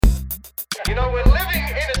You know, we're living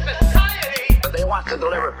in a society. They want to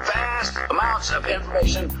deliver vast amounts of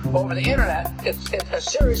information over the internet. It's a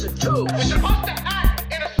series of tubes. We're supposed to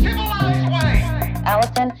act in a civilized way.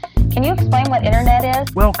 Allison, can you explain what internet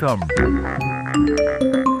is? Welcome.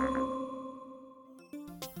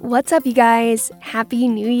 What's up, you guys? Happy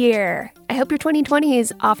New Year. I hope your 2020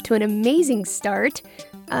 is off to an amazing start.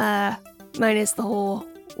 Minus the whole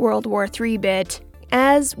World War III bit.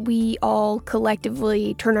 As we all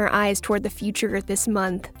collectively turn our eyes toward the future this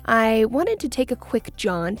month, I wanted to take a quick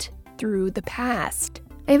jaunt through the past.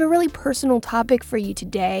 I have a really personal topic for you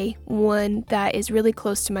today, one that is really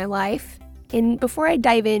close to my life. And before I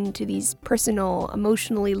dive into these personal,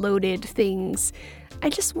 emotionally loaded things, I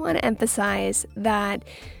just want to emphasize that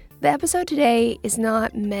the episode today is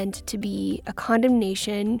not meant to be a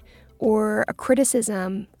condemnation or a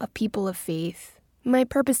criticism of people of faith. My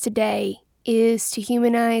purpose today is to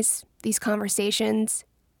humanize these conversations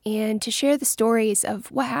and to share the stories of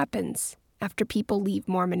what happens after people leave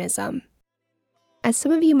Mormonism. As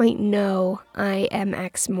some of you might know, I am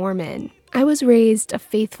ex-Mormon. I was raised a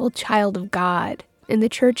faithful child of God in the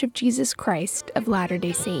Church of Jesus Christ of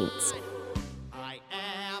Latter-day Saints. I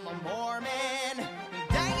am a Mormon.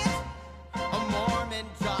 Dang it! A Mormon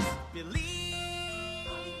just believe.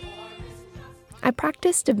 I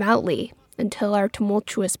practiced devoutly until our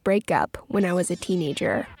tumultuous breakup when I was a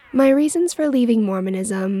teenager. My reasons for leaving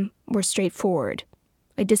Mormonism were straightforward.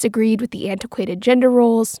 I disagreed with the antiquated gender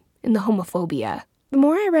roles and the homophobia. The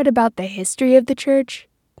more I read about the history of the church,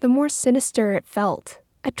 the more sinister it felt.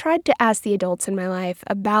 I tried to ask the adults in my life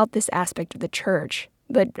about this aspect of the church,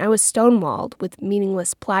 but I was stonewalled with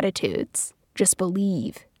meaningless platitudes. Just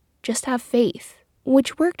believe. Just have faith.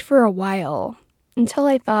 Which worked for a while, until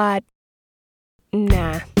I thought,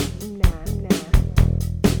 nah.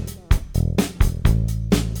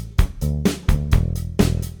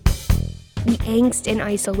 The angst and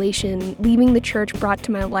isolation leaving the church brought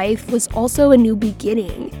to my life was also a new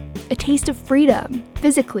beginning. A taste of freedom,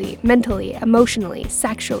 physically, mentally, emotionally,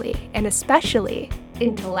 sexually, and especially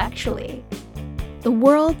intellectually. The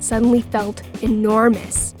world suddenly felt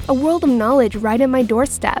enormous, a world of knowledge right at my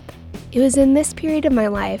doorstep. It was in this period of my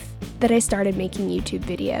life that I started making YouTube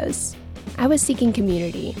videos. I was seeking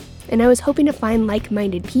community, and I was hoping to find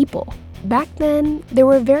like-minded people. Back then, there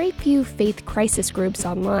were very few faith crisis groups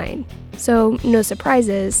online, so no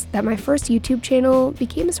surprises that my first YouTube channel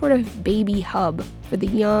became a sort of baby hub for the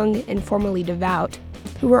young and formerly devout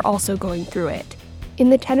who were also going through it.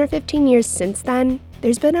 In the 10 or 15 years since then,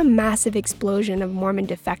 there's been a massive explosion of Mormon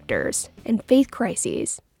defectors and faith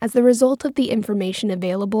crises as the result of the information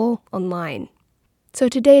available online. So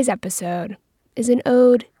today's episode is an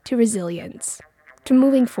ode to resilience, to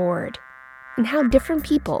moving forward, and how different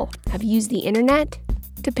people have used the internet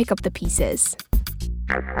to pick up the pieces.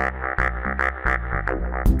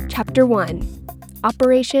 Chapter 1: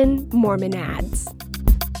 Operation Mormon Ads.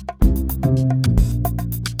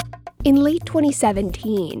 In late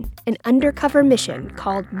 2017, an undercover mission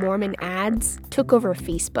called Mormon Ads took over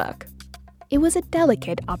Facebook. It was a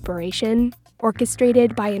delicate operation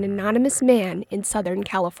orchestrated by an anonymous man in Southern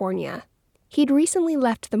California. He'd recently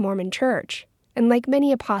left the Mormon Church, and like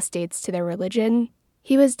many apostates to their religion,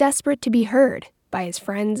 he was desperate to be heard by his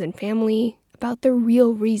friends and family about the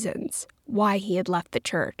real reasons why he had left the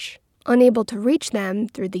church. Unable to reach them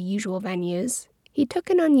through the usual venues, he took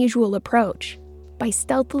an unusual approach by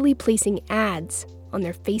stealthily placing ads on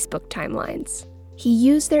their Facebook timelines. He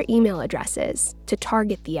used their email addresses to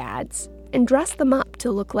target the ads and dress them up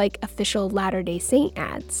to look like official Latter-day Saint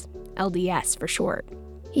ads, LDS for short.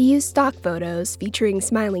 He used stock photos featuring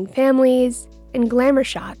smiling families and glamour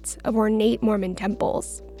shots of ornate Mormon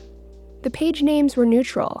temples. The page names were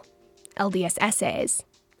neutral: LDS Essays,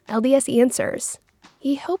 LDS Answers.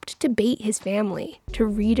 He hoped to bait his family to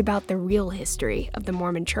read about the real history of the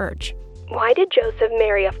Mormon Church. Why did Joseph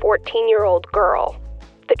marry a 14-year-old girl?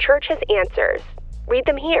 The church has answers. Read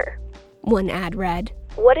them here. One ad read,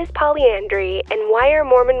 "What is polyandry and why are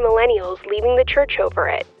Mormon millennials leaving the church over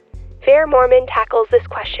it? Fair Mormon tackles this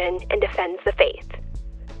question and defends the faith."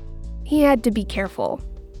 He had to be careful.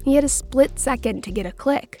 He had a split second to get a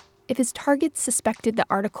click. If his targets suspected the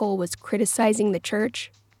article was criticizing the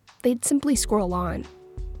church, they'd simply scroll on.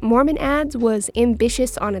 Mormon Ads was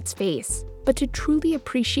ambitious on its face, but to truly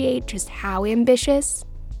appreciate just how ambitious,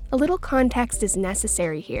 a little context is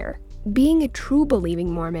necessary here. Being a true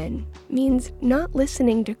believing Mormon means not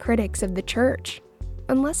listening to critics of the church,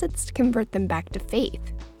 unless it's to convert them back to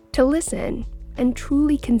faith. To listen and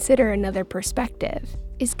truly consider another perspective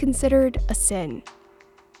is considered a sin.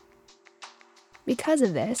 Because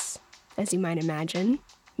of this, as you might imagine,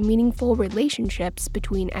 meaningful relationships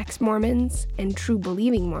between ex-Mormons and true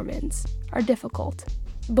believing Mormons are difficult.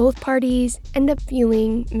 Both parties end up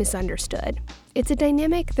feeling misunderstood. It's a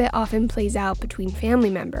dynamic that often plays out between family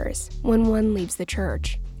members when one leaves the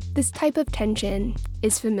church. This type of tension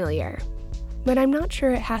is familiar, but I'm not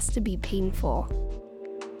sure it has to be painful.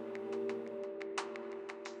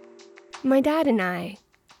 My dad and I,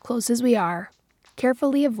 close as we are,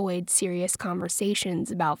 carefully avoid serious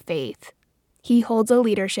conversations about faith. He holds a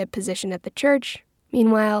leadership position at the church.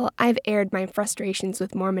 Meanwhile, I've aired my frustrations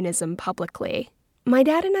with Mormonism publicly. My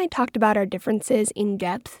dad and I talked about our differences in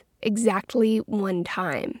depth exactly one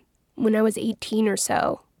time, when I was 18 or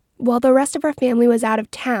so. While the rest of our family was out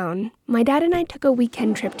of town, my dad and I took a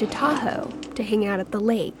weekend trip to Tahoe to hang out at the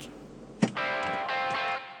lake.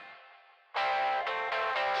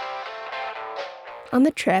 On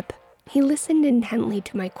the trip, he listened intently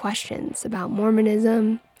to my questions about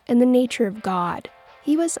Mormonism and the nature of God.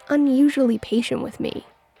 He was unusually patient with me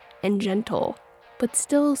and gentle, but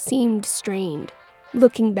still seemed strained.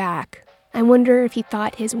 Looking back, I wonder if he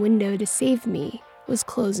thought his window to save me was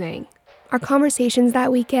closing. Our conversations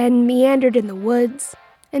that weekend meandered in the woods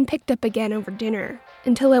and picked up again over dinner,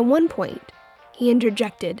 until at one point, he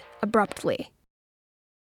interjected abruptly.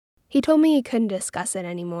 He told me he couldn't discuss it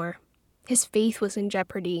anymore. His faith was in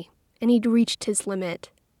jeopardy, and he'd reached his limit.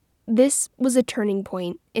 This was a turning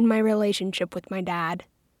point in my relationship with my dad.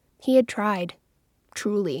 He had tried,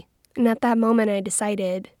 truly, and at that moment I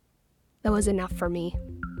decided that was enough for me.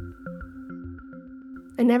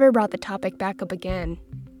 I never brought the topic back up again,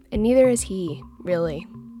 and neither has he, really.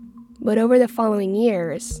 But over the following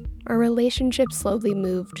years, our relationship slowly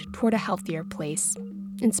moved toward a healthier place,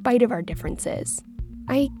 in spite of our differences.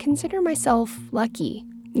 I consider myself lucky.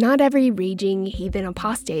 Not every raging heathen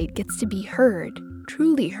apostate gets to be heard,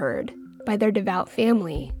 truly heard, by their devout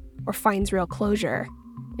family, or finds real closure.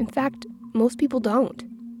 In fact, most people don't.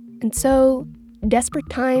 And so, desperate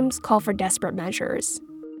times call for desperate measures.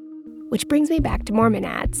 Which brings me back to Mormon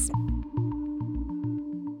Ads.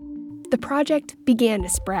 The project began to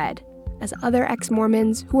spread as other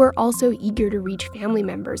ex-Mormons who were also eager to reach family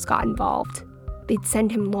members got involved. They'd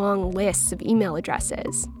send him long lists of email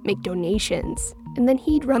addresses, make donations, and then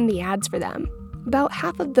he'd run the ads for them. About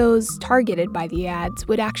half of those targeted by the ads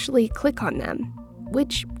would actually click on them,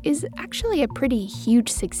 which is actually a pretty huge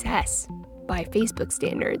success by Facebook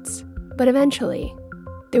standards. But eventually,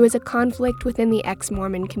 there was a conflict within the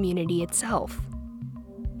ex-Mormon community itself.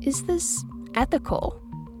 Is this ethical?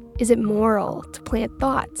 Is it moral to plant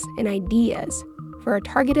thoughts and ideas for a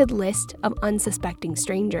targeted list of unsuspecting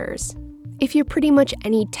strangers? If you're pretty much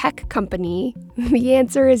any tech company, the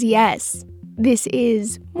answer is yes. This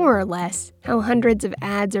is, more or less, how hundreds of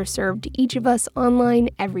ads are served to each of us online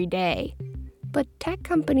every day. But tech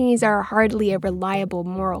companies are hardly a reliable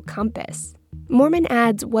moral compass. Mormon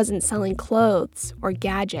Ads wasn't selling clothes or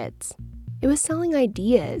gadgets. It was selling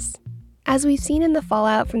ideas. As we've seen in the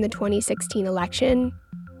fallout from the 2016 election,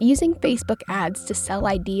 using Facebook ads to sell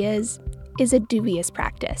ideas is a dubious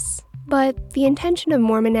practice. But the intention of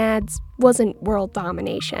Mormon Ads wasn't world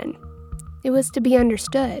domination. It was to be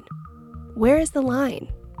understood. Where is the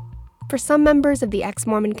line? For some members of the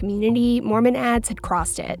ex-Mormon community, Mormon Ads had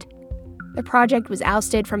crossed it. The project was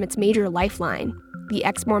ousted from its major lifeline, the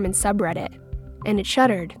ex-Mormon subreddit, and it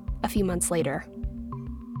shuttered a few months later.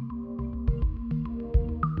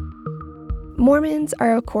 Mormons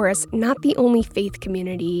are, of course, not the only faith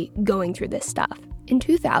community going through this stuff. In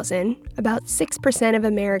 2000, about 6% of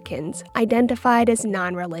Americans identified as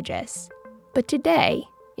non-religious. But today,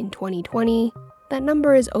 in 2020, that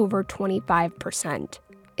number is over 25%.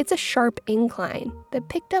 It's a sharp incline that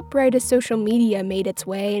picked up right as social media made its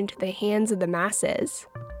way into the hands of the masses.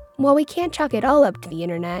 While we can't chalk it all up to the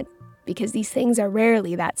internet, because these things are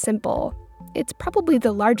rarely that simple, it's probably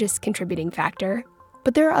the largest contributing factor.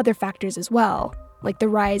 But there are other factors as well, like the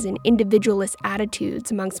rise in individualist attitudes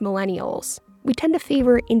amongst millennials. We tend to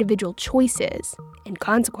favor individual choices and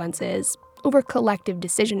consequences over collective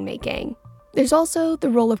decision-making. There's also the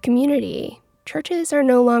role of community. Churches are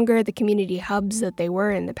no longer the community hubs that they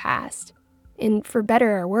were in the past. And for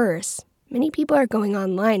better or worse, many people are going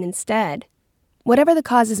online instead. Whatever the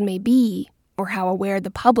causes may be, or how aware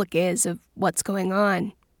the public is of what's going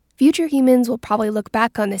on, future humans will probably look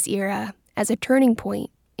back on this era as a turning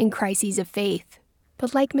point in crises of faith.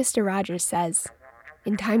 But like Mr. Rogers says,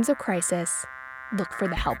 in times of crisis, look for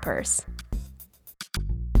the helpers.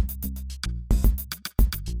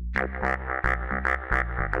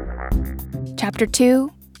 Chapter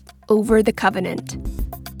 2, Over the Covenant.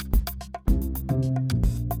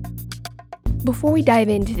 Before we dive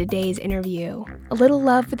into today's interview, a little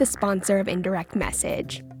love for the sponsor of Indirect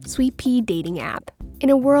Message. Sweet Pea dating app. In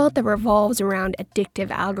a world that revolves around addictive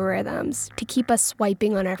algorithms to keep us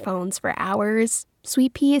swiping on our phones for hours,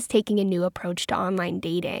 Sweet Pea is taking a new approach to online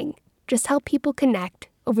dating. Just help people connect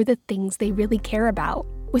over the things they really care about.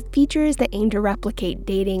 With features that aim to replicate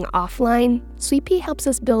dating offline, Sweet Pea helps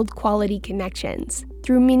us build quality connections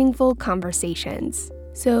through meaningful conversations.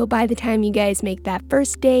 So by the time you guys make that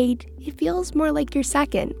first date, it feels more like your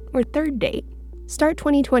second or third date. Start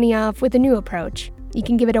 2020 off with a new approach. You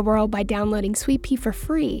can give it a whirl by downloading Sweet Pea for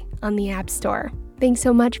free on the App Store. Thanks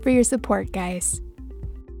so much for your support, guys.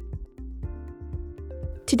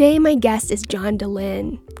 Today, my guest is John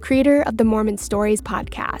Dehlin, creator of the Mormon Stories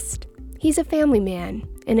podcast. He's a family man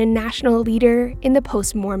and a national leader in the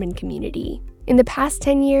post-Mormon community. In the past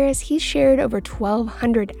 10 years, he's shared over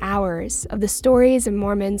 1,200 hours of the stories of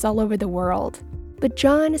Mormons all over the world. But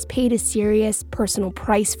John has paid a serious personal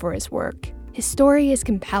price for his work. His story is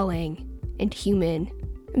compelling and human.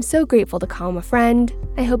 I'm so grateful to call him a friend.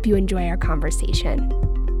 I hope you enjoy our conversation.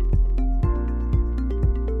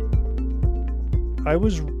 I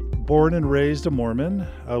was born and raised a Mormon.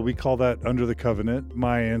 We call that under the covenant.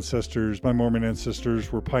 My Mormon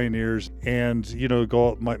ancestors were pioneers, and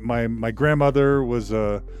my grandmother was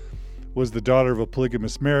the daughter of a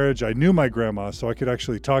polygamous marriage. I knew my grandma, so I could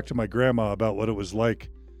actually talk to my grandma about what it was like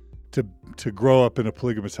to grow up in a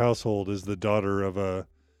polygamous household as the daughter of a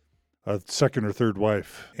second or third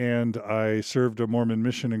wife. And I served a Mormon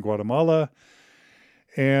mission in Guatemala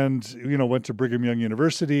and, went to Brigham Young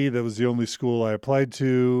University. That was the only school I applied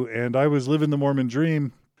to. And I was living the Mormon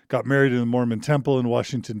dream, got married in the Mormon temple in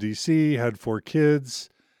Washington, D.C., had 4 kids,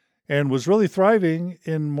 and was really thriving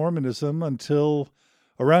in Mormonism until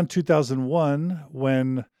around 2001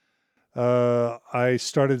 when I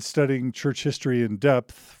started studying church history in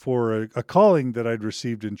depth for a calling that I'd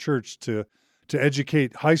received in church to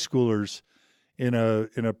educate high schoolers in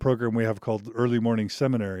a program we have called Early Morning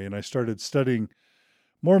Seminary. And I started studying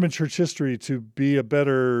Mormon church history to be a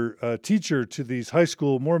better teacher to these high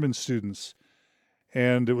school Mormon students.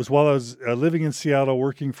 And it was while I was living in Seattle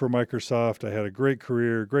working for Microsoft. I had a great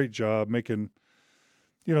career, great job, making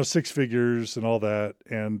 6 figures and all that.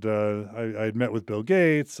 And I had met with Bill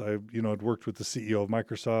Gates. I'd worked with the CEO of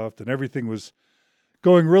Microsoft, and everything was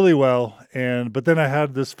going really well. But then I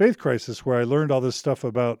had this faith crisis where I learned all this stuff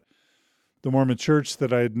about the Mormon church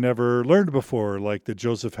that I'd never learned before, like that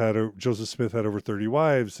Joseph Smith had over 30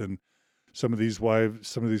 wives, and some of these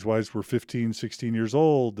wives were 15, 16 years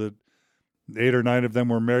old, that 8 or 9 of them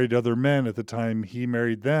were married to other men at the time he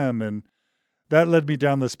married them. And that led me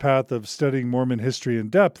down this path of studying Mormon history in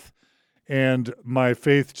depth, and my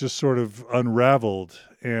faith just sort of unraveled.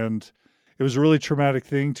 And it was a really traumatic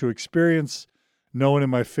thing to experience. No one in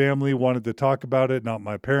my family wanted to talk about it, not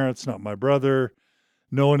my parents, not my brother.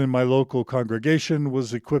 No one in my local congregation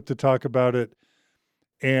was equipped to talk about it.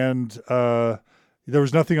 And there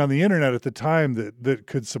was nothing on the internet at the time that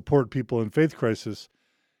could support people in faith crisis.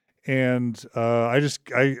 And I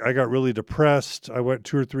got really depressed. I went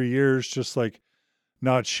 2 or 3 years just like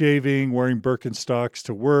not shaving, wearing Birkenstocks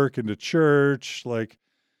to work and to church. It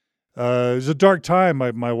was a dark time.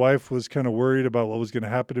 My wife was kind of worried about what was going to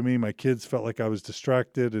happen to me. My kids felt like I was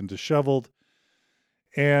distracted and disheveled.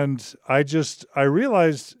 And I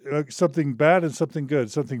realized something bad and something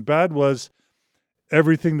good. Something bad was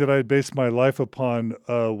everything that I had based my life upon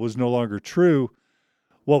was no longer true.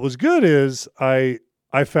 What was good is I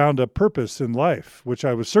found a purpose in life, which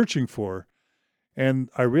I was searching for. And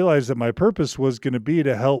I realized that my purpose was going to be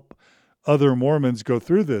to help other Mormons go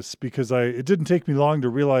through this, because it didn't take me long to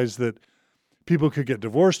realize that people could get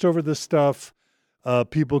divorced over this stuff.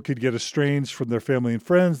 People could get estranged from their family and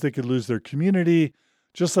friends. They could lose their community.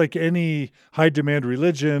 Just like any high-demand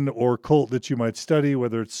religion or cult that you might study,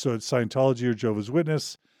 whether it's Scientology or Jehovah's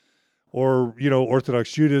Witness or,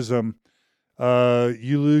 Orthodox Judaism,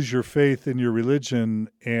 you lose your faith in your religion,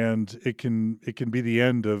 and it can be the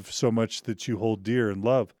end of so much that you hold dear and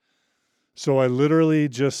love. So I literally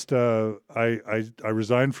just I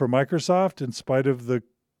resigned from Microsoft in spite of the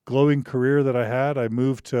glowing career that I had. I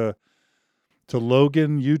moved to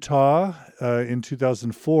Logan, Utah, in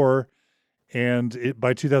 2004. And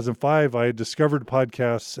by 2005, I had discovered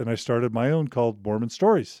podcasts, and I started my own called Mormon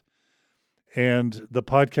Stories. And the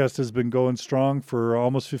podcast has been going strong for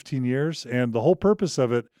almost 15 years. And the whole purpose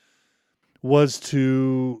of it was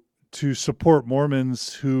to support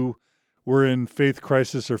Mormons who were in faith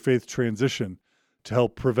crisis or faith transition, to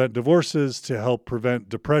help prevent divorces, to help prevent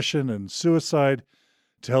depression and suicide,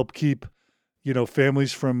 to help keep,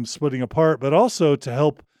 families from splitting apart, but also to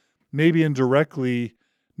help maybe indirectly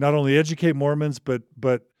not only educate Mormons, but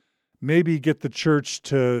maybe get the church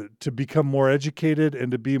to become more educated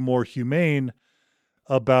and to be more humane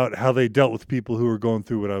about how they dealt with people who were going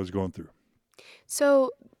through what I was going through.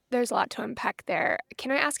 So there's a lot to unpack there.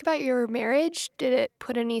 Can I ask about your marriage? Did it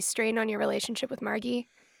put any strain on your relationship with Margie?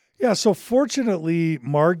 Yeah, so fortunately,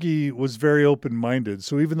 Margie was very open-minded.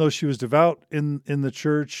 So even though she was devout in the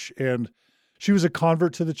church and she was a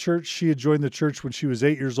convert to the church, she had joined the church when she was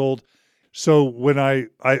 8 years old. So when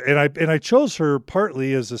I chose her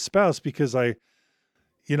partly as a spouse because I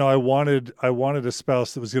wanted a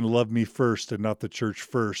spouse that was going to love me first and not the church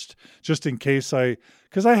first, just in case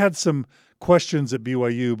because I had some questions at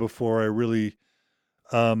BYU before I really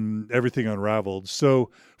everything unraveled. So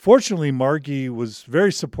fortunately, Margie was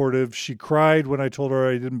very supportive. She cried when I told her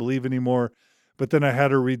I didn't believe anymore, but then I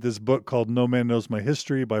had her read this book called No Man Knows My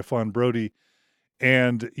History by Fawn Brody,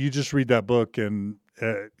 and you just read that book and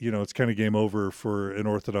it's kind of game over for an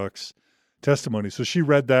Orthodox testimony. So she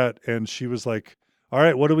read that and she was like, all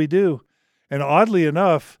right, what do we do? And oddly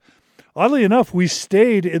enough, we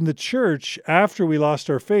stayed in the church after we lost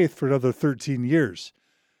our faith for another 13 years.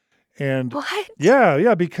 And What?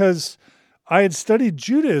 Yeah, because I had studied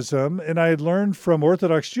Judaism and I had learned from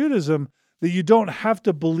Orthodox Judaism that you don't have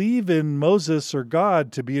to believe in Moses or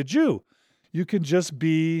God to be a Jew. You can just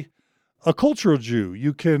be a cultural Jew.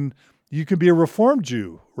 You can be a Reformed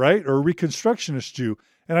Jew, right? Or a Reconstructionist Jew.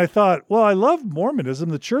 And I thought, well, I love Mormonism.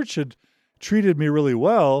 The church had treated me really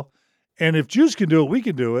well. And if Jews can do it, we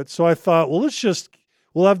can do it. So I thought, well,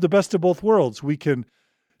 we'll have the best of both worlds. We can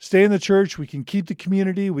stay in the church. We can keep the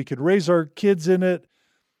community. We can raise our kids in it.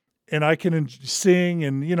 And I can sing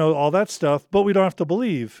and, all that stuff, but we don't have to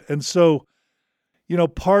believe. And so,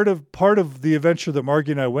 part of the adventure that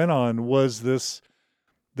Margie and I went on was this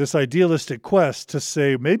idealistic quest to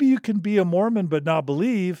say, maybe you can be a Mormon but not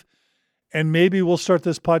believe, and maybe we'll start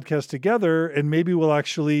this podcast together, and maybe we'll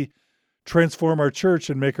actually transform our church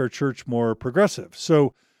and make our church more progressive.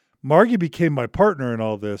 So Margie became my partner in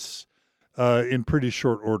all this in pretty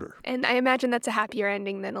short order. And I imagine that's a happier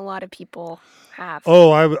ending than a lot of people have.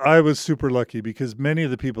 Oh, I was super lucky because many of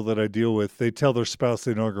the people that I deal with, they tell their spouse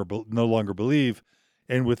they no longer believe,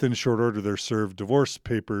 and within short order they're served divorce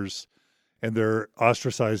papers and they're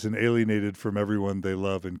ostracized and alienated from everyone they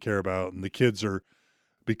love and care about. And the kids are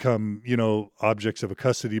become, objects of a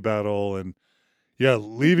custody battle. And yeah,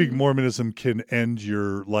 leaving Mormonism can end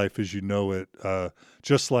your life as you know it,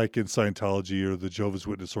 just like in Scientology or the Jehovah's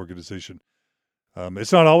Witness organization.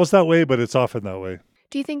 It's not always that way, but it's often that way.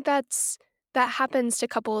 Do you think that happens to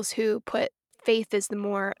couples who put faith as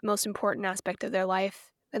the most important aspect of their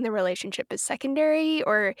life and the relationship is secondary,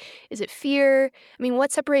 or is it fear? I mean,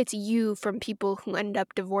 what separates you from people who end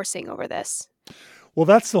up divorcing over this? Well,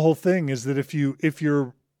 that's the whole thing, is that if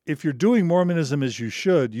you're doing Mormonism as you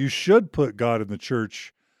should put God in the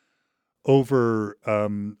church over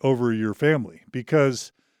your family,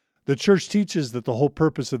 because the church teaches that the whole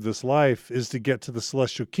purpose of this life is to get to the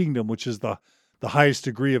celestial kingdom, which is the highest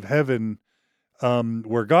degree of heaven,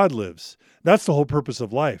 where God lives. That's the whole purpose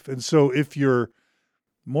of life. And so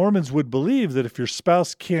Mormons would believe that if your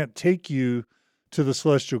spouse can't take you to the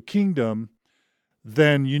celestial kingdom,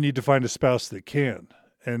 then you need to find a spouse that can.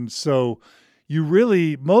 And so you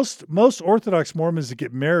really, most Orthodox Mormons that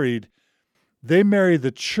get married, they marry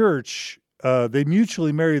the church, they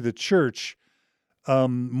mutually marry the church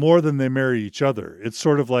more than they marry each other. It's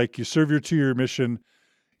sort of like you serve your 2-year mission,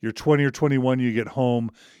 you're 20 or 21, you get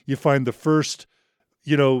home, you find the first,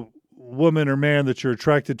 woman or man that you're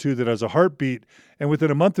attracted to that has a heartbeat, and within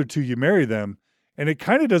a month or two you marry them. And it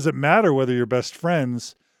kind of doesn't matter whether you're best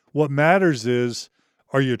friends. What matters is,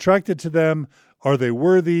 are you attracted to them? Are they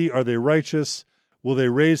worthy? Are they righteous? Will they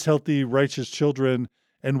raise healthy, righteous children?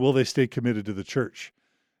 And will they stay committed to the church?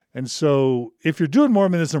 And so if you're doing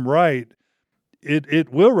Mormonism right, it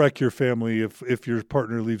will wreck your family if your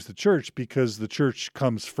partner leaves the church, because the church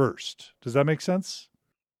comes first. Does that make sense?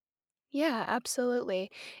 Yeah,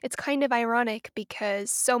 absolutely. It's kind of ironic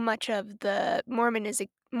because so much of the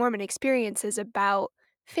Mormon experience is about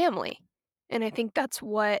family. And I think that's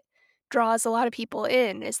what draws a lot of people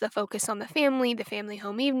in, is the focus on the family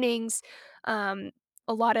home evenings, a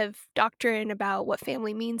lot of doctrine about what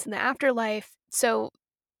family means in the afterlife. So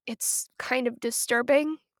it's kind of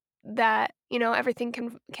disturbing that, everything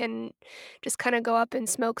can just kind of go up in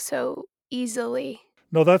smoke so easily.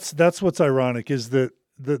 No, that's what's ironic, is that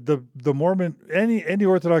the Mormon, any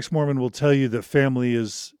Orthodox Mormon will tell you that family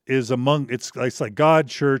is among, it's like God,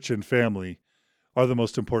 church, and family are the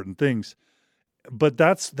most important things. But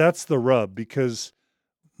that's the rub, because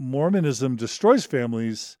Mormonism destroys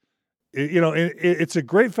families. It's a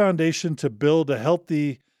great foundation to build a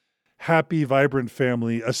healthy happy, vibrant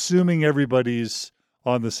family, assuming everybody's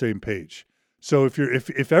on the same page. So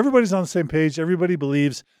if everybody's on the same page, everybody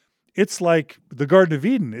believes it's like the Garden of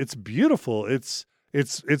Eden. It's beautiful. It's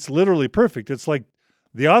literally perfect. It's like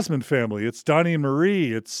the Osmond family. It's Donnie and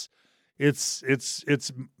Marie. It's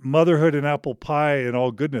motherhood and apple pie and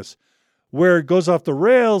all goodness. Where it goes off the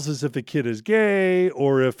rails is if a kid is gay,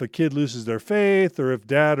 or if a kid loses their faith, or if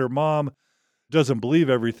dad or mom doesn't believe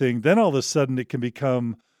everything. Then all of a sudden it can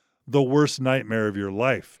become the worst nightmare of your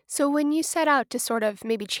life. So when you set out to sort of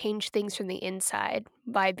maybe change things from the inside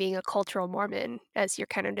by being a cultural Mormon, as you're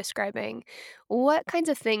kind of describing, what kinds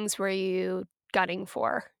of things were you gunning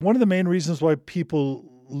for? One of the main reasons why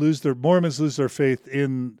Mormons lose their faith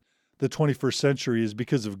in the 21st century is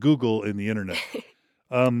because of Google and the internet.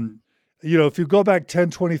 If you go back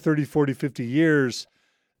 10, 20, 30, 40, 50 years,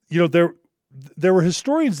 there were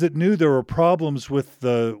historians that knew there were problems with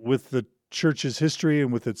the church's history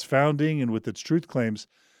and with its founding and with its truth claims.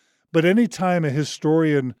 But anytime a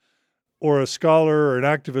historian or a scholar or an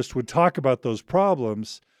activist would talk about those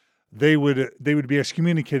problems, they would be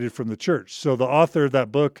excommunicated from the church. So the author of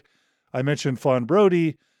that book, I mentioned Fawn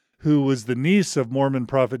Brodie, who was the niece of Mormon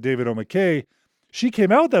prophet David O. McKay, she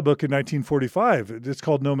came out with that book in 1945. It's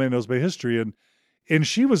called No Man Knows My History. And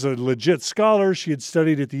she was a legit scholar. She had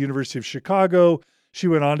studied at the University of Chicago. She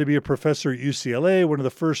went on to be a professor at UCLA, one of the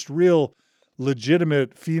first real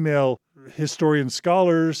legitimate female historian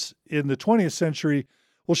scholars in the 20th century.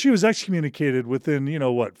 Well, she was excommunicated within,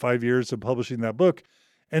 5 years of publishing that book.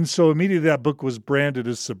 And so immediately that book was branded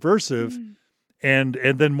as subversive, and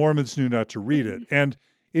then Mormons knew not to read it. And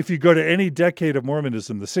if you go to any decade of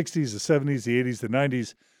Mormonism, the 60s, the 70s, the 80s, the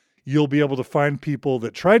 90s, you'll be able to find people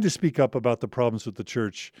that tried to speak up about the problems with the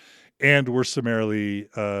church and were summarily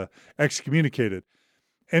excommunicated.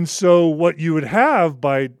 And so what you would have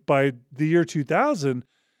by the year 2000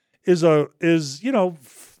 is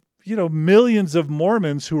millions of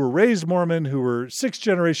Mormons who were raised Mormon, who were sixth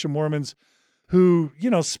generation Mormons, who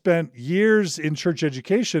spent years in church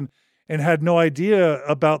education and had no idea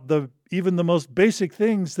about even the most basic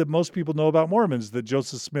things that most people know about Mormons, that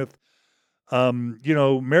Joseph Smith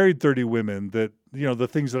married 30 women, that, the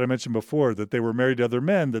things that I mentioned before, that they were married to other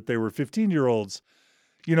men, that they were 15-year-olds,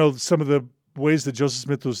 some of the ways that Joseph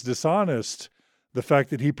Smith was dishonest, the fact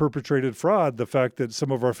that he perpetrated fraud, the fact that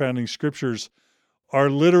some of our founding scriptures are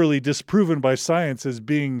literally disproven by science as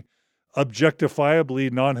being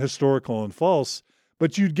objectifiably non-historical and false.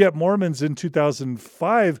 But you'd get Mormons in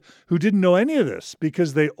 2005 who didn't know any of this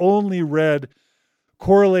because they only read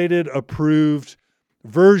correlated, approved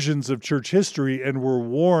versions of church history and were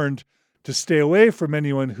warned to stay away from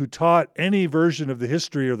anyone who taught any version of the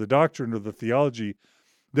history or the doctrine or the theology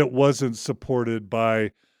that wasn't supported by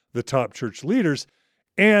the top church leaders.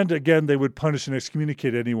 And again, they would punish and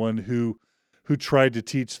excommunicate anyone who tried to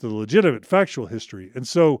teach the legitimate factual history. And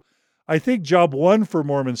so I think job one for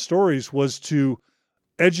Mormon Stories was to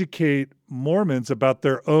educate Mormons about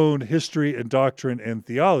their own history and doctrine and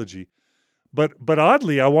theology. But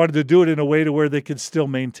oddly, I wanted to do it in a way to where they could still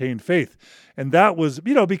maintain faith. And that was,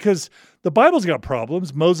 because the Bible's got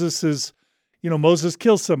problems. Moses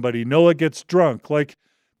kills somebody. Noah gets drunk. Like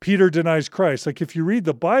Peter denies Christ. Like if you read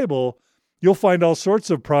the Bible, you'll find all sorts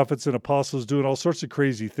of prophets and apostles doing all sorts of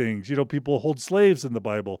crazy things. People hold slaves in the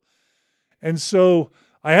Bible. And so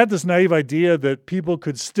I had this naive idea that people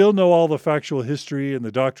could still know all the factual history and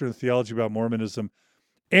the doctrine and theology about Mormonism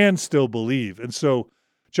and still believe. And so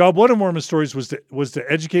job one of Mormon Stories was to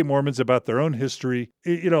educate Mormons about their own history.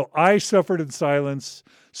 I suffered in silence.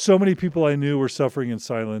 So many people I knew were suffering in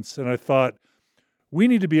silence. And I thought, we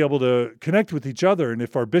need to be able to connect with each other. And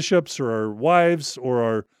if our bishops or our wives or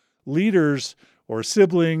our leaders or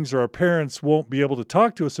siblings or our parents won't be able to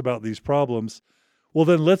talk to us about these problems, well,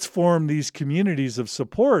 then let's form these communities of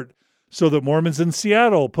support so that Mormons in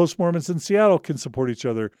Seattle, post-Mormons in Seattle can support each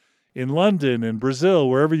other. In London, in Brazil,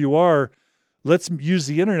 wherever you are, let's use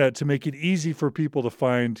the internet to make it easy for people to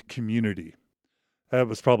find community. That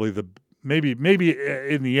was probably maybe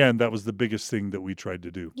in the end, that was the biggest thing that we tried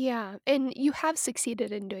to do. Yeah, and you have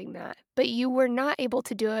succeeded in doing that, but you were not able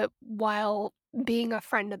to do it while being a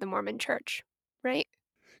friend of the Mormon Church, right?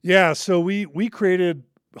 Yeah, so we created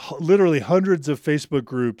literally hundreds of Facebook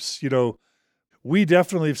groups. We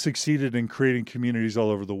definitely have succeeded in creating communities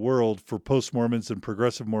all over the world for post-Mormons and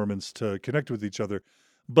progressive Mormons to connect with each other.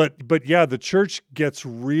 But yeah, the church gets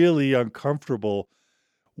really uncomfortable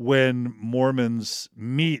when Mormons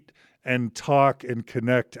meet and talk and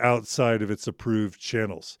connect outside of its approved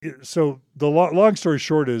channels. So the long story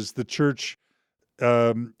short is the church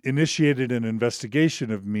initiated an investigation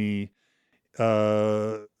of me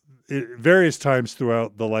various times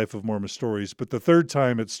throughout the life of Mormon Stories, but the third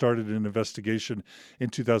time it started an investigation in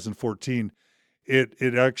 2014.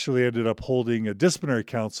 It actually ended up holding a disciplinary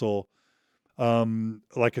council,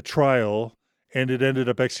 like a trial, and it ended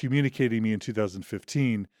up excommunicating me in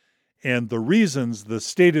 2015. And the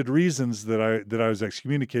stated reasons that I was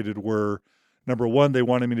excommunicated were, number one, they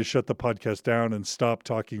wanted me to shut the podcast down and stop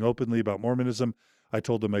talking openly about Mormonism. I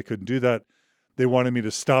told them I couldn't do that. They wanted me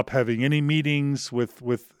to stop having any meetings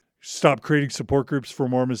stop creating support groups for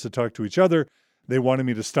Mormons to talk to each other. They wanted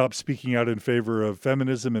me to stop speaking out in favor of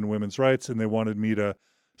feminism and women's rights, and they wanted me to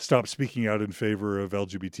stop speaking out in favor of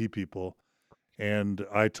LGBT people. And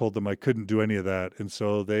I told them I couldn't do any of that, and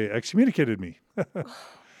so they excommunicated me.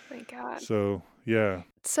 My God. So, yeah.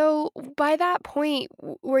 So by that point,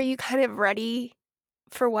 were you kind of ready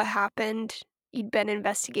for what happened? You'd been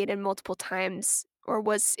investigated multiple times, or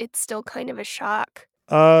was it still kind of a shock?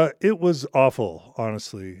 It was awful,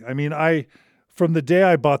 honestly. I mean, from the day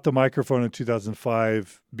I bought the microphone in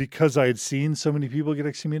 2005, because I had seen so many people get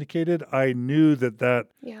excommunicated, I knew that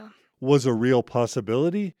was a real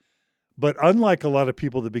possibility. But unlike a lot of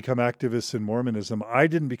people that become activists in Mormonism, I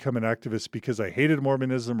didn't become an activist because I hated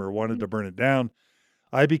Mormonism or wanted to burn it down.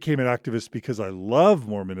 I became an activist because I love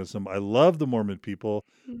Mormonism. I love the Mormon people.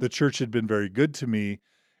 The church had been very good to me.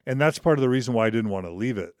 And that's part of the reason why I didn't want to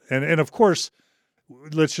leave it. And of course,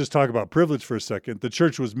 let's just talk about privilege for a second. The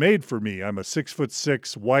church was made for me. I'm a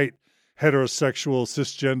 6'6", white, heterosexual,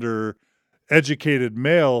 cisgender, educated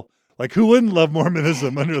male. Like, who wouldn't love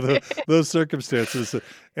Mormonism under those circumstances?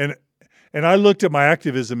 And I looked at my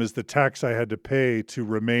activism as the tax I had to pay to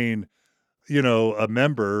remain, a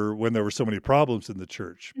member when there were so many problems in the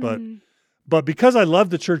church. But because I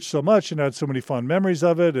loved the church so much and had so many fond memories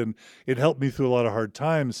of it, and it helped me through a lot of hard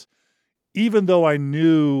times, even though I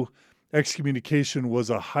knew excommunication was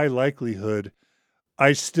a high likelihood,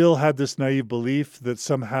 I still had this naive belief that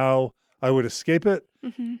somehow I would escape it.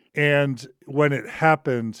 And when it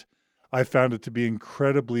happened, I found it to be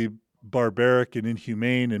incredibly barbaric and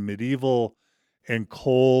inhumane and medieval and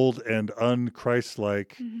cold and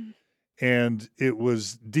un-Christ-like. And it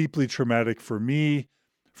was deeply traumatic for me,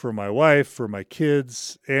 for my wife, for my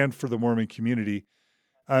kids, and for the Mormon community.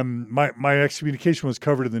 My excommunication was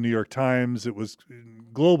covered in the New York Times. It was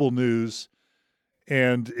global news,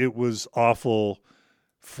 and it was awful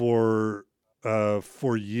for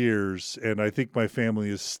years. And I think my family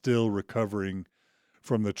is still recovering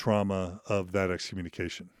from the trauma of that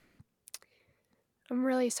excommunication. I'm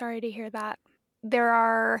really sorry to hear that. There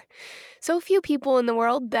are so few people in the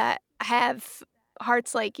world that have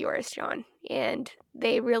hearts like yours, John, and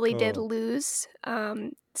they really did lose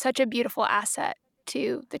such a beautiful asset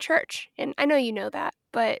to the church. And I know you know that,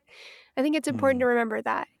 but I think it's important to remember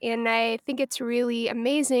that. And I think it's really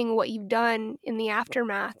amazing what you've done in the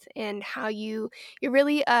aftermath and how you're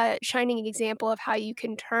really a shining example of how you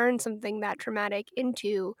can turn something that traumatic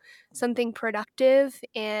into something productive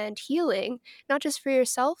and healing, not just for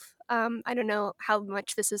yourself. I don't know how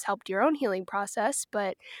much this has helped your own healing process,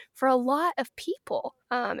 but for a lot of people.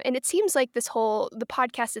 And it seems like the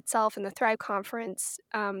podcast itself and the Thrive Conference,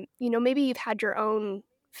 maybe you've had your own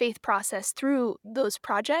faith process through those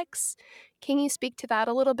projects. Can you speak to that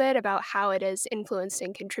a little bit about how it has influenced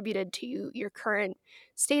and contributed to your current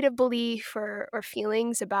state of belief or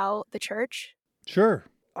feelings about the church? Sure.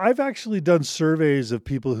 I've actually done surveys of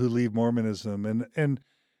people who leave Mormonism, and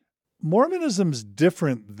Mormonism's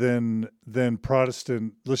different than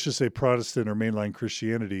Protestant, let's just say Protestant or mainline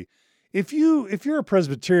Christianity. If you're a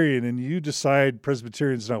Presbyterian and you decide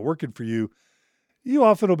Presbyterian's not working for you, you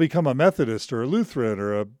often will become a Methodist or a Lutheran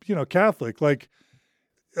or a Catholic. Like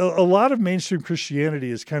a lot of mainstream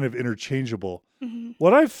Christianity is kind of interchangeable.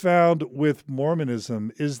 What I've found with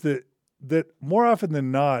Mormonism is that more often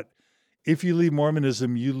than not, if you leave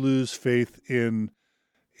Mormonism, you lose faith in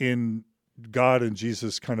God and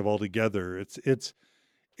Jesus kind of altogether. It's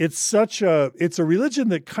a religion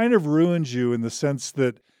that kind of ruins you in the sense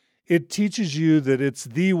that it teaches you that it's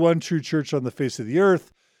the one true church on the face of the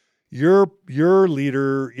earth. Your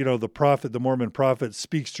leader, the prophet, the Mormon prophet,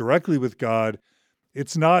 speaks directly with God.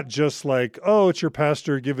 It's not just like, oh, it's your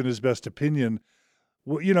pastor giving his best opinion.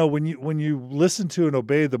 Well, when you listen to and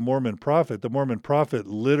obey the Mormon prophet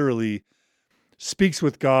literally speaks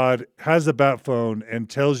with God, has a bat phone, and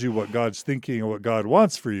tells you what God's thinking and what God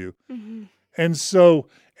wants for you. And so,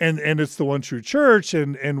 and it's the one true church.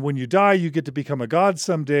 And when you die, you get to become a God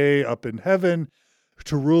someday up in heaven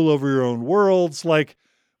to rule over your own worlds. Like,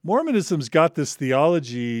 Mormonism's got this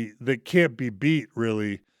theology that can't be beat,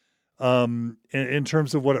 really, in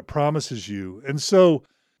terms of what it promises you. And so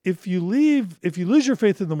if you lose your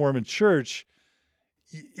faith in the Mormon church,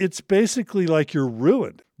 it's basically like you're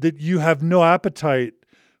ruined, that you have no appetite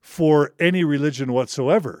for any religion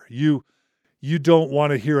whatsoever. You don't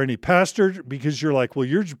want to hear any pastor because you're like, well,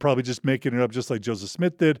 you're probably just making it up just like Joseph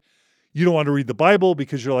Smith did. You don't want to read the Bible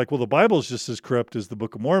because you're like, well, the Bible is just as corrupt as the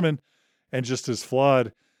Book of Mormon and just as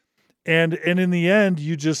flawed. And in the end,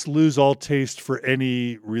 you just lose all taste for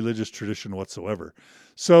any religious tradition whatsoever.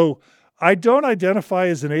 So I don't identify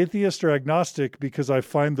as an atheist or agnostic because I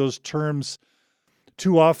find those terms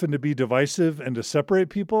too often to be divisive and to separate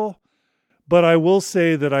people. But I will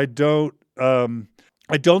say that I don't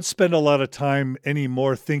spend a lot of time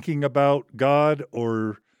anymore thinking about God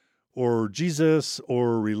or Jesus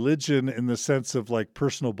or religion in the sense of like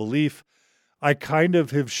personal belief. I kind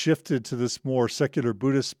of have shifted to this more secular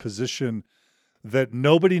Buddhist position that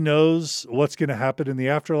nobody knows what's going to happen in the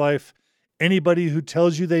afterlife. Anybody who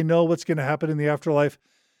tells you they know what's going to happen in the afterlife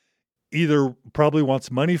either probably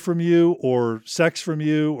wants money from you or sex from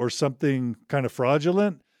you or something kind of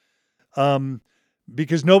fraudulent,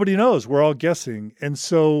 because nobody knows. We're all guessing. And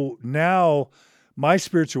so now my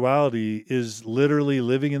spirituality is literally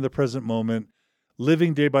living in the present moment,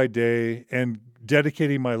 living day by day, and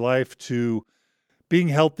dedicating my life to being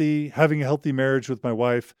healthy, having a healthy marriage with my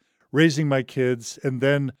wife, raising my kids, and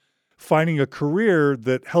then finding a career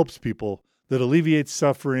that helps people, that alleviates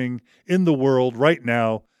suffering in the world right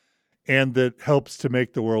now, and that helps to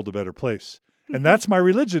make the world a better place. And that's my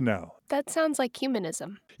religion now. That sounds like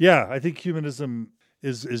humanism. Yeah, I think humanism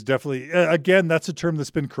is definitely, again, that's a term that's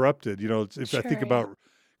been corrupted. You know, if I think about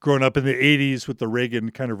growing up in the 80s with the Reagan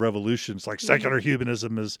kind of revolution, it's like secular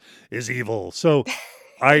humanism is evil. So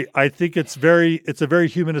I think it's a very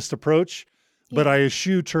humanist approach, but I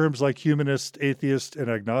eschew terms like humanist, atheist, and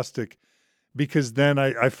agnostic, because then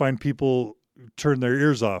I find people turn their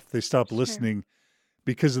ears off. They stop listening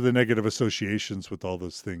because of the negative associations with all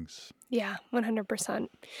those things. Yeah, 100%.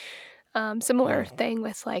 Similar thing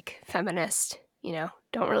with like feminist,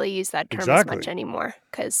 don't really use that term as much anymore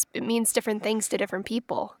because it means different things to different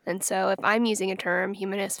people. And so if I'm using a term,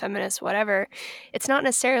 humanist, feminist, whatever, it's not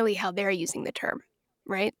necessarily how they're using the term,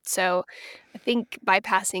 right? So I think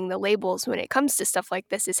bypassing the labels when it comes to stuff like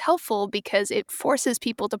this is helpful because it forces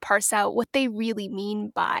people to parse out what they really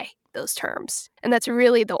mean by those terms. And that's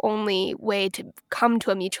really the only way to come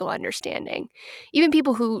to a mutual understanding. Even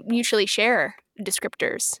people who mutually share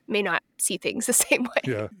descriptors may not see things the same way.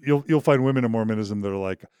 Yeah, you'll find women in Mormonism that are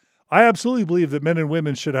like, I absolutely believe that men and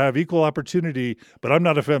women should have equal opportunity, but I'm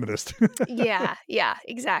not a feminist. Yeah,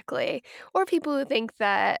 exactly. Or people who think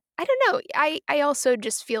that, I don't know, I also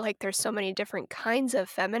just feel like there's so many different kinds of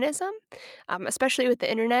feminism, especially with the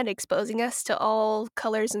internet exposing us to all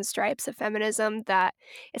colors and stripes of feminism, that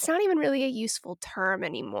it's not even really a useful term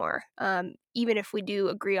anymore. Even if we do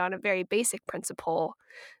agree on a very basic principle,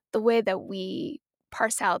 the way that we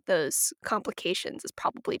parse out those complications is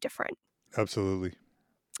probably different. Absolutely.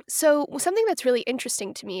 So something that's really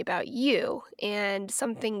interesting to me about you and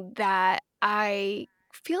something that I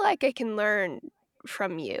feel like I can learn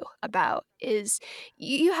from you about is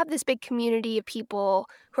you have this big community of people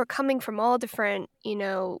who are coming from all different,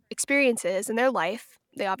 experiences in their life.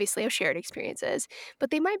 They obviously have shared experiences,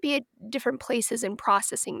 but they might be at different places in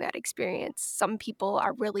processing that experience. Some people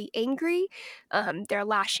are really angry. They're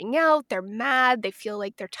lashing out. They're mad. They feel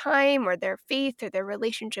like their time or their faith or their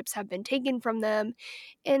relationships have been taken from them.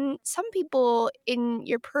 And some people in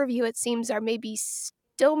your purview, it seems, are maybe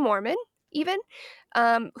still Mormon, even,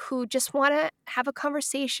 who just want to have a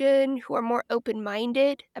conversation, who are more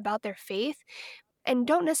open-minded about their faith, and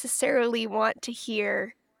don't necessarily want to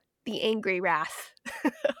hear the angry wrath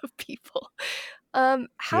of people. How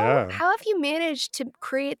have you managed to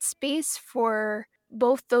create space for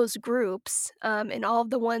both those groups and all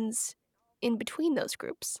of the ones in between those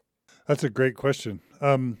groups? That's a great question.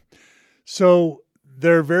 So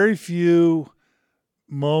there are very few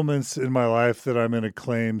moments in my life that I'm going to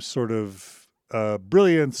claim sort of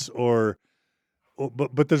brilliance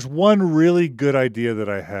but there's one really good idea that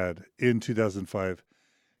I had in 2005,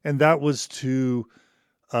 and that was to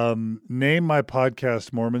name my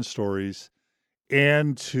podcast Mormon Stories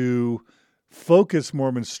and to focus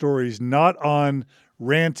Mormon Stories not on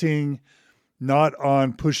ranting, not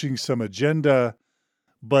on pushing some agenda,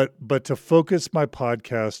 but to focus my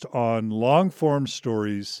podcast on long form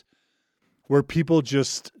stories where people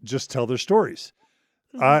just tell their stories.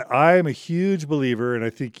 Mm-hmm. I am a huge believer, and I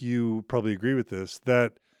think you probably agree with this,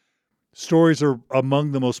 that stories are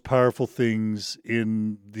among the most powerful things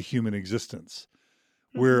in the human existence.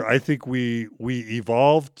 Where I think we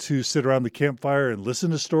evolved to sit around the campfire and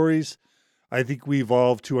listen to stories. I think we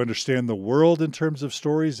evolved to understand the world in terms of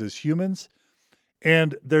stories as humans.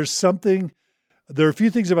 And there's something There are a few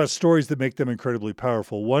things about stories that make them incredibly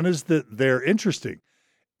powerful. One is that they're interesting.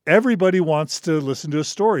 Everybody wants to listen to a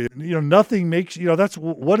story. Nothing makes,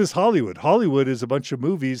 what is Hollywood? Hollywood is a bunch of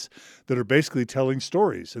movies that are basically telling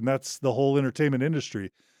stories, and that's the whole entertainment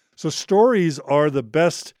industry. So stories are the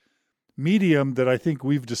best medium that I think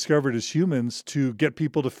we've discovered as humans to get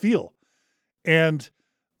people to feel. And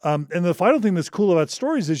the final thing that's cool about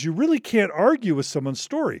stories is you really can't argue with someone's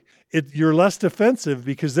story. You're less defensive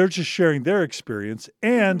because they're just sharing their experience,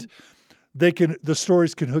 and the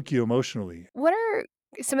stories can hook you emotionally. What are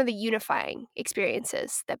some of the unifying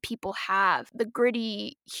experiences that people have, the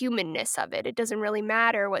gritty humanness of it? It doesn't really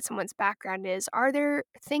matter what someone's background is. Are there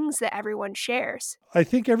things that everyone shares? I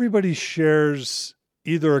think everybody shares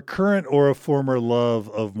either a current or a former love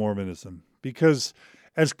of Mormonism, because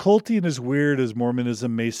as culty and as weird as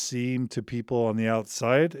Mormonism may seem to people on the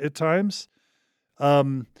outside at times,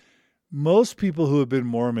 most people who have been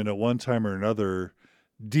Mormon at one time or another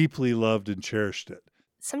deeply loved and cherished it.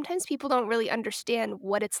 Sometimes people don't really understand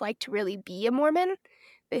what it's like to really be a Mormon.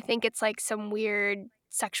 They think it's like some weird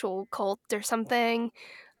sexual cult or something.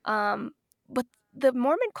 But the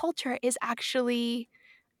Mormon culture is actually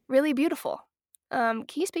really beautiful. Can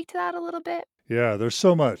you speak to that a little bit? Yeah, there's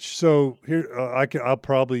so much. So here,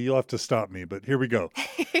 you'll have to stop me, but here we go.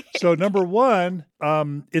 So number one,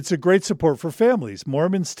 it's a great support for families.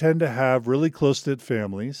 Mormons tend to have really close-knit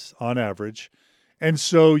families on average. And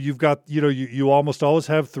so you've got, you almost always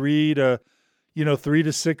have 3 to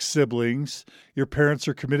 6 siblings. Your parents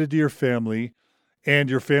are committed to your family, and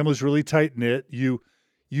your family's really tight-knit.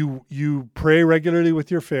 You pray regularly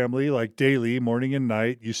with your family, like daily, morning and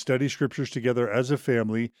night. You study scriptures together as a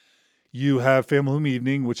family. You have family home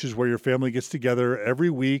evening, which is where your family gets together every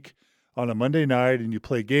week on a Monday night, and you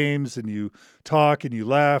play games, and you talk, and you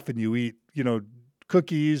laugh, and you eat,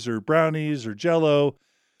 cookies or brownies or Jell-O.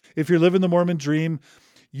 If you're living the Mormon dream,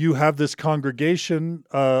 you have this congregation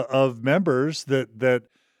of members that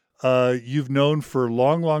you've known for a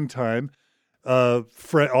long, long time.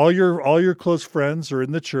 All your close friends are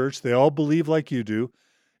in the church. They all believe like you do.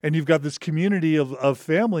 And you've got this community of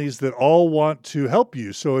families that all want to help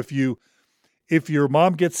you. So if your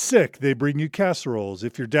mom gets sick, they bring you casseroles.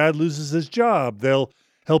 If your dad loses his job, they'll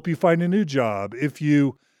help you find a new job. If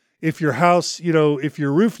your house, if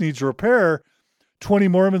your roof needs repair, 20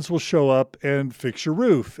 Mormons will show up and fix your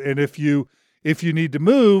roof. And if you need to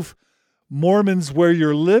move, Mormons where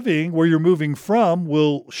you're moving from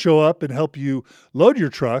will show up and help you load your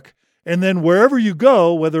truck. And then wherever you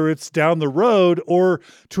go, whether it's down the road or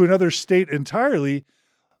to another state entirely,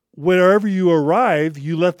 wherever you arrive,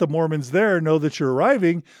 you let the Mormons there know that you're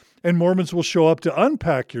arriving, and Mormons will show up to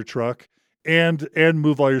unpack your truck and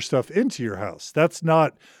move all your stuff into your house. That's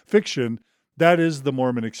not fiction. That is the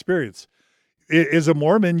Mormon experience. As a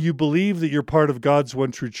Mormon, you believe that you're part of God's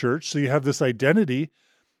one true church. So you have this identity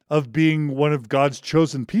of being one of God's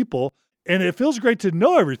chosen people. And it feels great to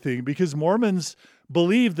know everything, because Mormons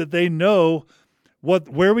believe that they know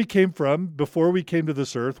where we came from before we came to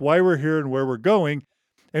this earth, why we're here and where we're going,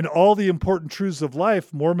 and all the important truths of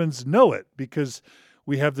life. Mormons know it because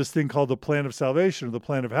we have this thing called the plan of salvation, or the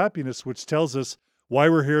plan of happiness, which tells us why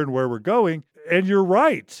we're here and where we're going. And you're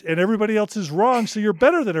right, and everybody else is wrong, so you're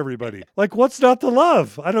better than everybody. Like, what's not to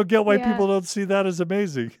love? I don't get why people don't see that as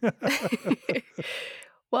amazing.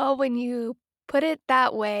 Well, when you put it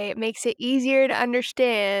that way, it makes it easier to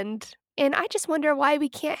understand. And I just wonder why we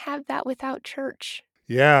can't have that without church.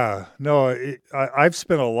 Yeah, no, I've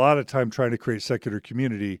spent a lot of time trying to create secular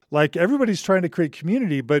community. Like, everybody's trying to create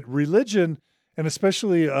community, but religion, and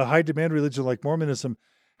especially a high demand religion like Mormonism,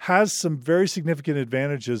 has some very significant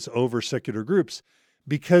advantages over secular groups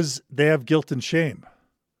because they have guilt and shame,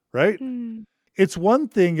 right? It's one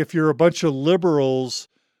thing if you're a bunch of liberals,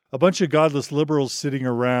 a bunch of godless liberals sitting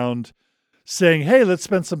around saying, hey, let's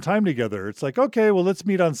spend some time together. It's like, okay, well, let's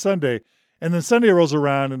meet on Sunday. And then Sunday rolls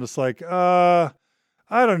around and it's like, I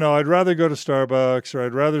don't know, I'd rather go to Starbucks, or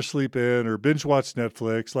I'd rather sleep in or binge watch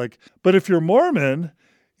Netflix. But if you're Mormon,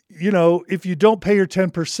 if you don't pay your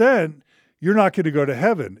 10%, you're not going to go to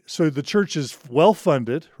heaven. So the church is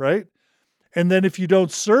well-funded, right? And then if you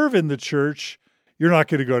don't serve in the church, you're not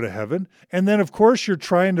going to go to heaven. And then, of course, you're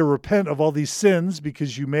trying to repent of all these sins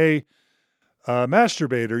because you may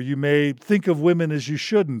masturbate, or you may think of women as you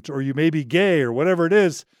shouldn't, or you may be gay, or whatever it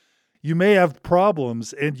is. You may have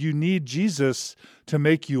problems, and you need Jesus to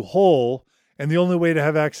make you whole. And the only way to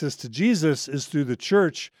have access to Jesus is through the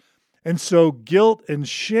church. And so guilt and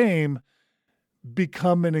shame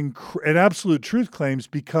become and absolute truth claims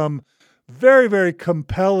become very, very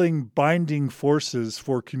compelling binding forces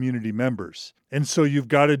for community members. And so you've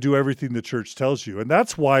got to do everything the church tells you. And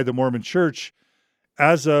that's why the Mormon church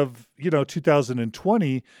as of,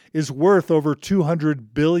 2020 is worth over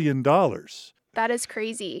 $200 billion. That is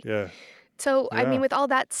crazy. Yeah. So, I Yeah. mean, with all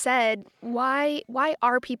that said, why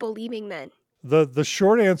are people leaving then? The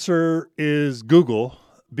short answer is Google,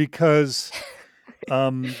 because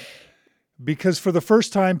for the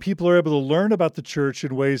first time, people are able to learn about the church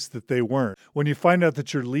in ways that they weren't. When you find out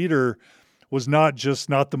that your leader was not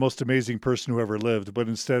the most amazing person who ever lived, but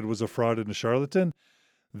instead was a fraud and a charlatan,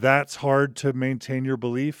 that's hard to maintain your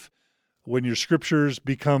belief. When your scriptures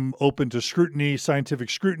become open to scrutiny, scientific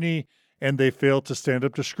scrutiny, and they fail to stand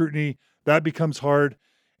up to scrutiny, that becomes hard.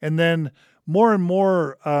 And then more and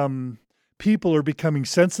more people are becoming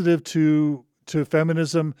sensitive to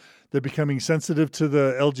feminism. They're becoming sensitive to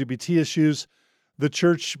the LGBT issues. The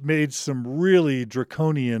church made some really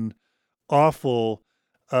draconian, awful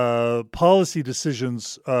policy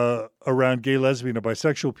decisions around gay, lesbian, and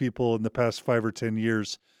bisexual people in the past 5 or 10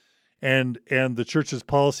 years. And the church's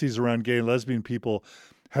policies around gay and lesbian people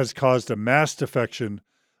has caused a mass defection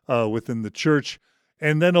within the church.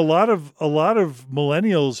 And then a lot of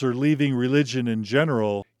millennials are leaving religion in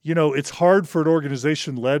general. It's hard for an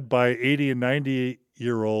organization led by 80 and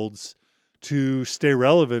 90-year-olds to stay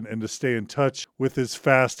relevant and to stay in touch with as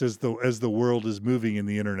fast as the world is moving in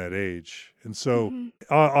the internet age. And so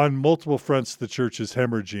on multiple fronts, the church is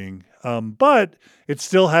hemorrhaging. But it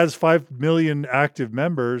still has 5 million active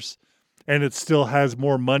members, and it still has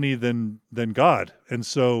more money than God. And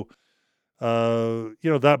so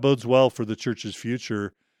that bodes well for the church's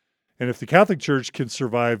future. And if the Catholic Church can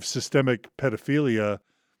survive systemic pedophilia,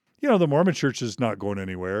 the Mormon Church is not going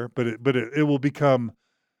anywhere, but it will become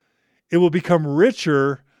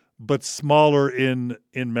richer, but smaller in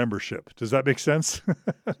membership. Does that make sense?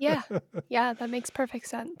 Yeah, that makes perfect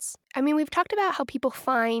sense. I mean, we've talked about how people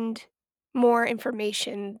find more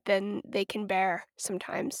information than they can bear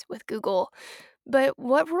sometimes with Google, but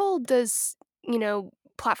what role does,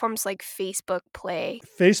 platforms like Facebook play?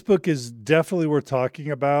 Facebook is definitely worth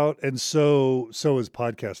talking about, and so is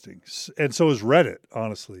podcasting, and so is Reddit,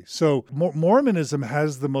 honestly. So Mormonism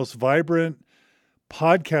has the most vibrant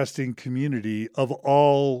podcasting community of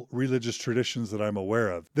all religious traditions that I'm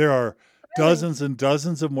aware of. There are dozens and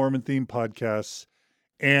dozens of Mormon-themed podcasts,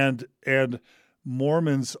 and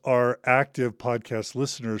Mormons are active podcast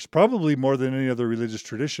listeners, probably more than any other religious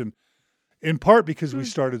tradition, in part because we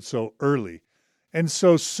started so early. And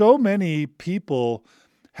so many people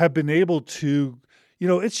have been able to,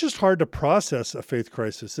 it's just hard to process a faith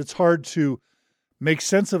crisis. It's hard to make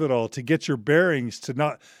sense of it all, to get your bearings, to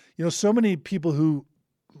not, so many people who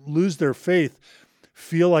lose their faith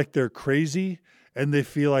feel like they're crazy and they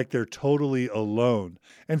feel like they're totally alone.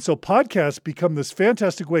 And so podcasts become this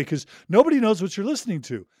fantastic way because nobody knows what you're listening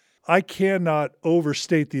to. I cannot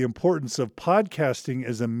overstate the importance of podcasting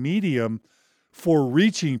as a medium for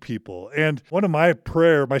reaching people. And one of my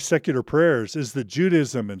secular prayers is that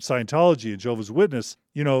Judaism and Scientology and Jehovah's Witness,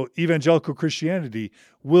 evangelical Christianity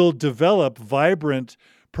will develop vibrant,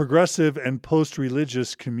 progressive and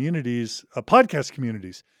post-religious communities, podcast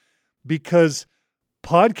communities, because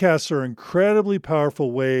podcasts are an incredibly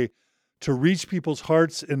powerful way to reach people's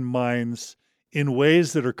hearts and minds in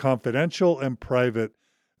ways that are confidential and private,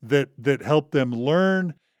 that help them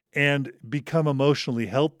learn and become emotionally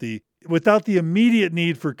healthy without the immediate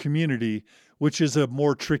need for community, which is a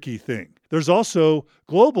more tricky thing. There's also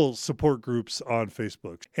global support groups on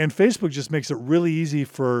Facebook, and Facebook just makes it really easy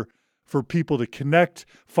for people to connect,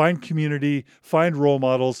 find community, find role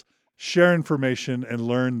models, share information, and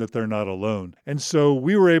learn that they're not alone. And so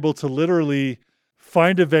we were able to literally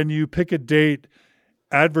find a venue, pick a date,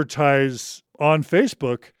 advertise on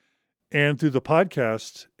Facebook and through the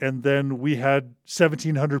podcast. And then we had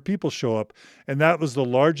 1,700 people show up. And that was the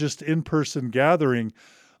largest in-person gathering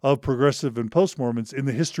of progressive and post-Mormons in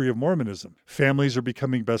the history of Mormonism. Families are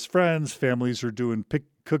becoming best friends. Families are doing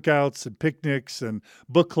cookouts and picnics and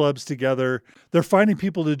book clubs together. They're finding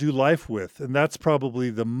people to do life with. And that's probably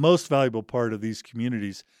the most valuable part of these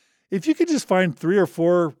communities. If you could just find 3 or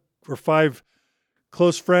 4 or 5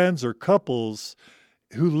 close friends or couples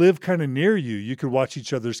who live kind of near you, you can watch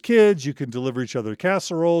each other's kids, you can deliver each other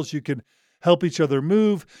casseroles, you can help each other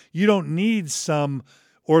move. You don't need some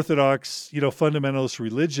Orthodox, fundamentalist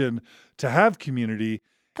religion to have community.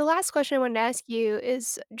 The last question I wanted to ask you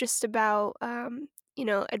is just about,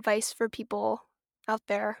 advice for people out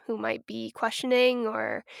there who might be questioning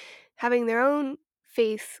or having their own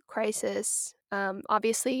faith crisis.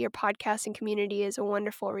 Obviously, your podcasting community is a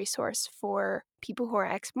wonderful resource for people who are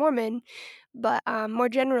ex-Mormon, but more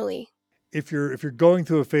generally, if you're going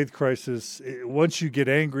through a faith crisis, once you get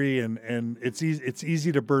angry and it's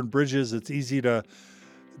easy to burn bridges, it's easy to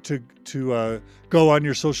go on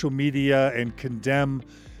your social media and condemn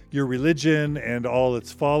your religion and all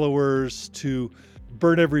its followers, to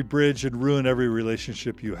burn every bridge and ruin every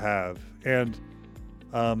relationship you have. And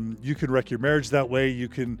you can wreck your marriage that way. You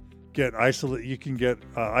can get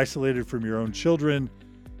isolated from your own children.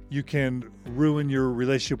 You can ruin your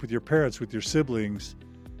relationship with your parents, with your siblings.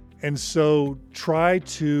 And so try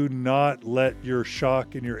to not let your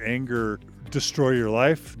shock and your anger destroy your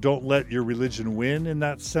life. Don't let your religion win in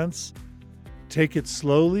that sense. Take it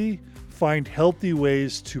slowly. Find healthy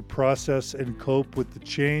ways to process and cope with the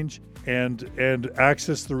change, and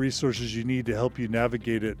access the resources you need to help you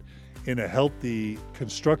navigate it in a healthy,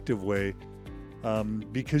 constructive way,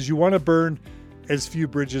 because you want to burn as few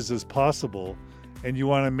bridges as possible, and you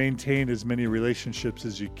want to maintain as many relationships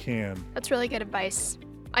as you can. That's really good advice.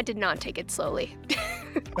 I did not take it slowly.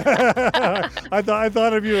 I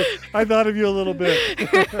thought of you a little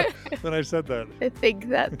bit when I said that. I think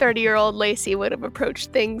that 30-year-old Lacey would have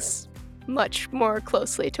approached things much more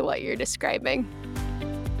closely to what you're describing.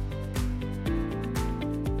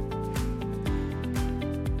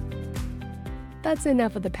 That's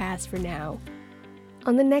enough of the past for now.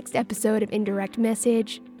 On the next episode of Indirect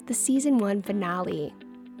Message, the Season 1 finale,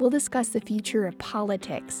 we'll discuss the future of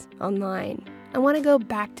politics online. I want to go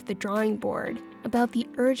back to the drawing board about the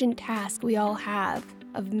urgent task we all have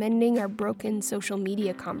of mending our broken social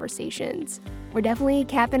media conversations. We're definitely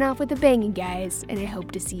capping off with a bang, guys, and I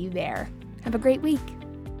hope to see you there. Have a great week.